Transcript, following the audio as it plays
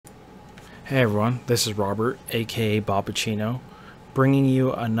Hey everyone, this is Robert, aka Bopachino, bringing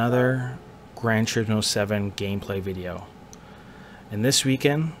you another Gran Turismo 7 gameplay video. And this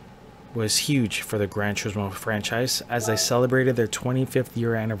weekend was huge for the Gran Turismo franchise as they celebrated their 25th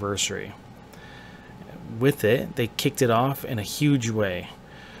year anniversary. With it, they kicked it off in a huge way,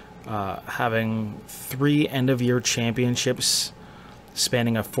 having 3 end-of-year championships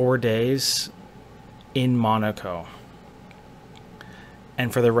spanning 4 days in Monaco. And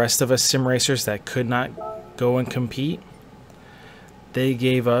for the rest of us sim racers that could not go and compete, they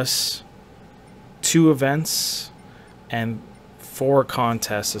gave us 2 events and 4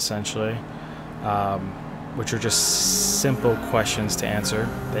 contests essentially, which are just simple questions to answer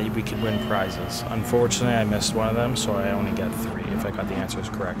that we could win prizes. Unfortunately, I missed one of them, so I only get 3 if I got the answers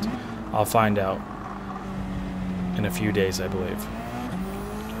correct. I'll find out in a few days, I believe.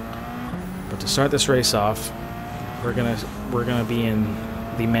 But to start this race off, we're gonna be in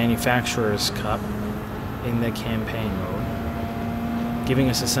the Manufacturers Cup in the campaign mode, giving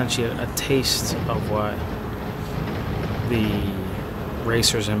us essentially a taste of what the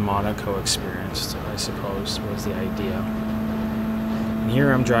racers in Monaco experienced, I suppose, was the idea. And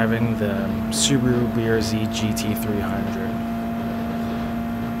here I'm driving the Subaru BRZ GT300.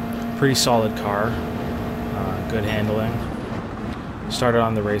 Pretty solid car, good handling. Started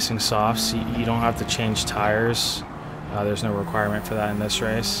on the racing softs. You don't have to change tires. There's no requirement for that in this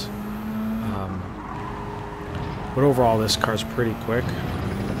race. But overall, this car's pretty quick.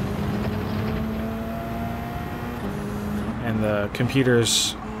 And the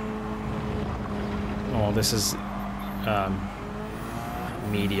computers, well, this is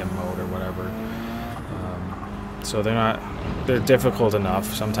medium mode or whatever. So they're difficult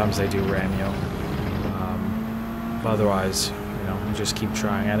enough. Sometimes they do ram you. But otherwise, you just keep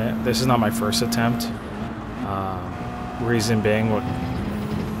trying at it. This is not my first attempt. Reason being,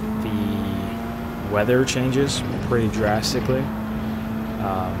 the weather changes pretty drastically.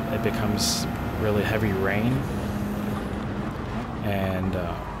 It becomes really heavy rain, and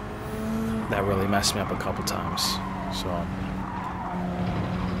that really messed me up a couple times. So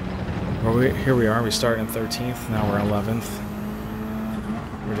here we are. We started in 13th. Now we're 11th.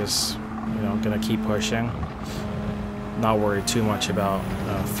 We're just gonna keep pushing. Not worry too much about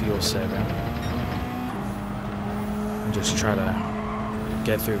fuel saving. And just try to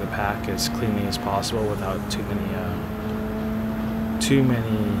get through the pack as cleanly as possible without too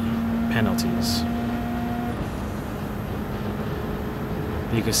many penalties.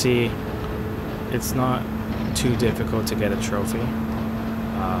 You can see it's not too difficult to get a trophy.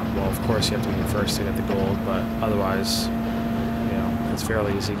 Well, of course you have to be first to get the gold, but otherwise, it's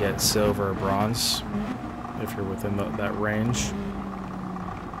fairly easy to get silver or bronze if you're within that range.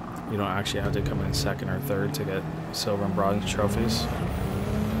 You don't actually have to come in second or third to get silver and bronze trophies.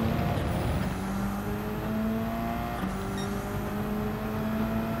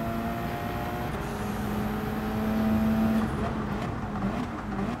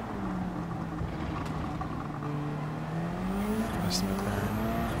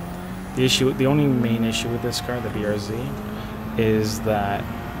 The only main issue with this car, the BRZ, is that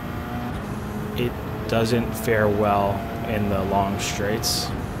it doesn't fare well in the long straights.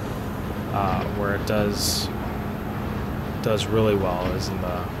 Where it does really well is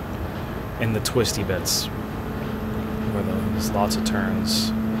in the twisty bits where there's lots of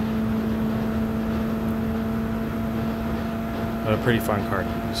turns. But a pretty fun car to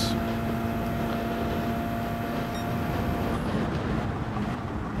use.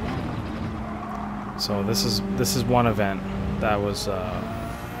 So this is one event that was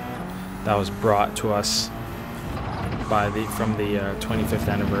brought to us from the 25th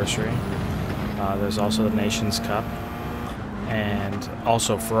anniversary. There's also the Nations Cup, and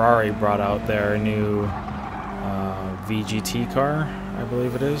also Ferrari brought out their new VGT car, I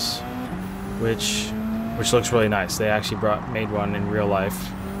believe it is, which looks really nice. They actually made one in real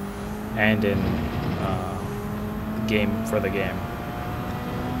life and in game for the game.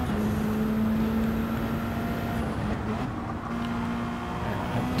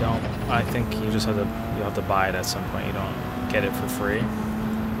 I think you have to buy it at some point. You don't get it for free.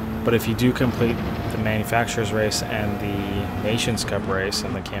 But if you do complete the manufacturer's race and the Nations Cup race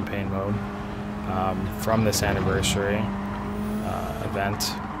in the campaign mode from this anniversary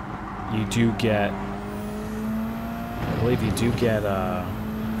event, you do get, I believe you do get like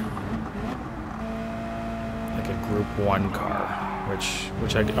a Group 1 car, which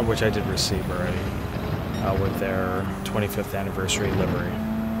I did receive already with their 25th anniversary livery.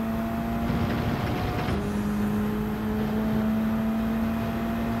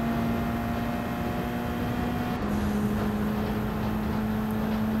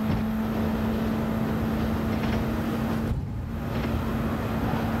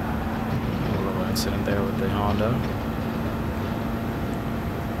 incident there with the Honda.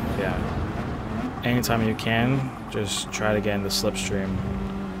 Yeah. Anytime you can, just try to get in the slipstream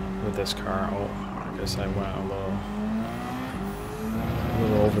with this car. Oh, I guess I went a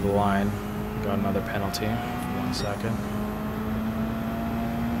little over the line. Got another penalty. 1 second.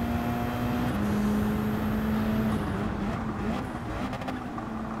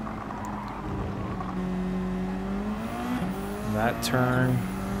 That turn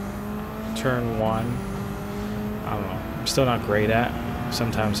 1, I don't know, I'm still not great at.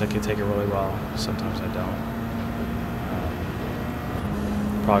 Sometimes I can take it really well, sometimes I don't.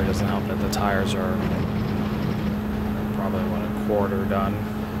 Probably doesn't help that the tires are probably about a quarter done.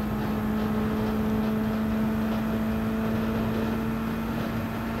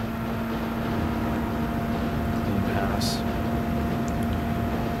 Clean pass.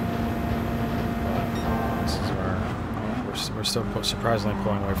 This is where we're still surprisingly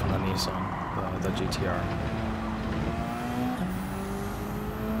pulling away from the Nissan, the GTR.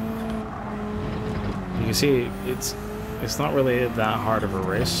 You can see it's not really that hard of a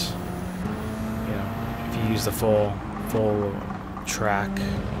race. You know, if you use the full track, you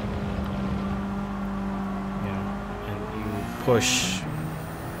know, and you push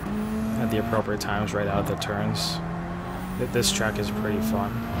at the appropriate times right out of the turns, this track is pretty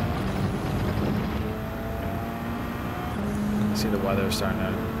fun. You can see the weather starting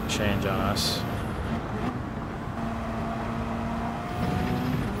to change on us.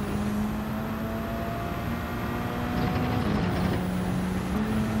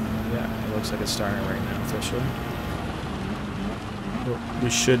 Looks like it's starting right now officially. We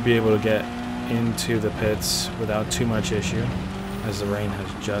should be able to get into the pits without too much issue, as the rain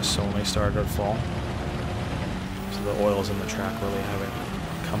has just only started to fall. So the oils in the track really haven't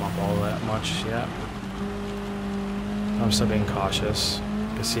come up all that much yet. I'm still being cautious.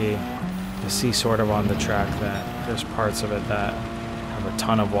 You see sort of on the track that there's parts of it that have a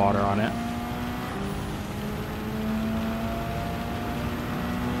ton of water on it.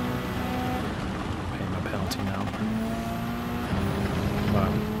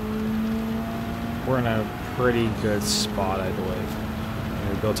 We're in a pretty good spot, I believe.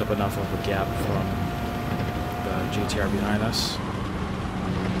 We built up enough of a gap from the GTR behind us,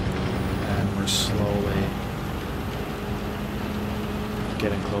 and we're slowly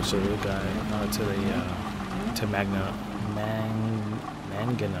getting closer to the guy, to Mangano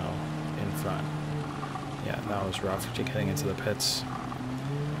in front. Yeah, that was rough. Just getting into the pits.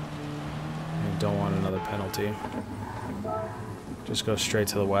 We don't want another penalty. Just go straight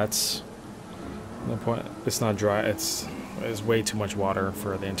to the wets. No point. It's not dry. It's way too much water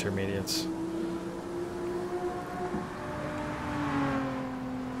for the intermediates.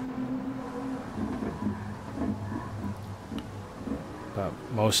 But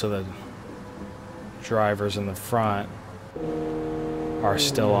most of the drivers in the front are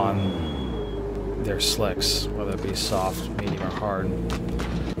still on their slicks, whether it be soft, medium, or hard.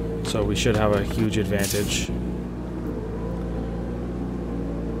 So we should have a huge advantage.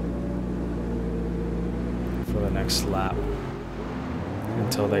 Next lap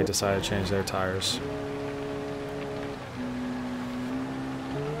until they decide to change their tires.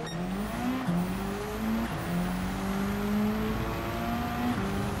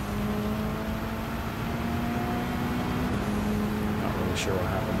 Not really sure what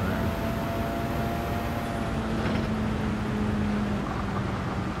happened there.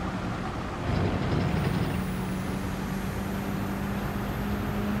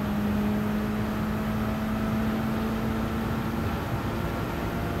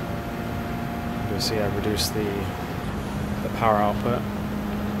 See, I reduced the power output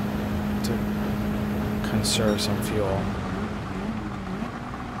to conserve some fuel.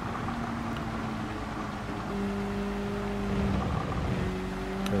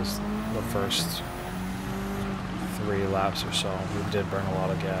 Because the first 3 laps or so, we did burn a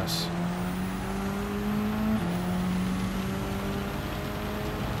lot of gas.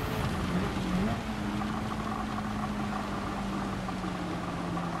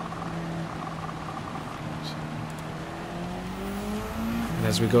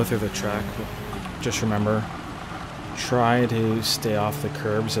 As we go through the track, just remember, try to stay off the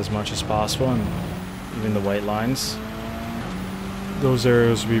curbs as much as possible, and even the white lines. Those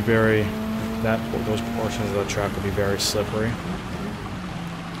areas will be those portions of the track will be very slippery.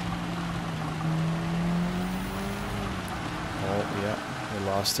 Oh yeah, we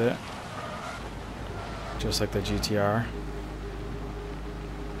lost it. Just like the GTR.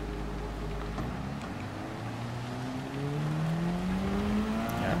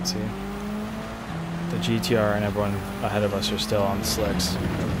 See, the GTR and everyone ahead of us are still on the slicks.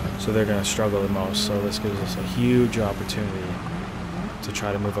 So they're going to struggle the most. So this gives us a huge opportunity to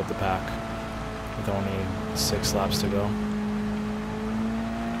try to move up the pack with only 6 laps to go.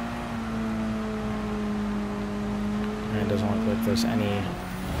 And it doesn't look like there's any,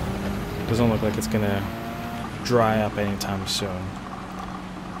 doesn't look like it's going to dry up anytime soon.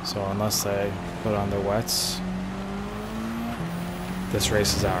 So unless they put on their wets, this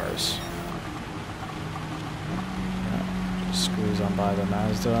race is ours. Just squeeze on by the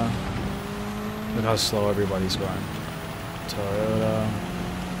Mazda. Look how slow everybody's going. Toyota,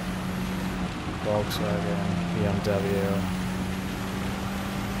 Volkswagen, BMW,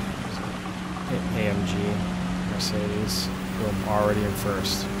 AMG, Mercedes. Boom, already in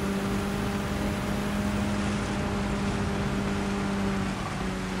first.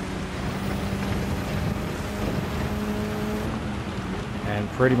 And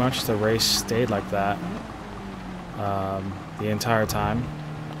pretty much the race stayed like that the entire time.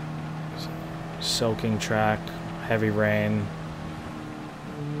 Soaking track, heavy rain.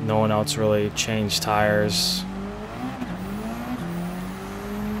 No one else really changed tires.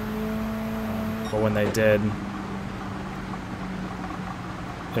 But when they did,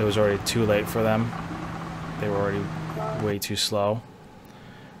 it was already too late for them. They were already way too slow.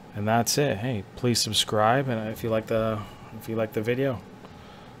 And that's it. Hey, please subscribe, and if you like the video.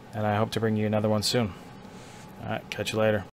 And I hope to bring you another one soon. Alright, catch you later.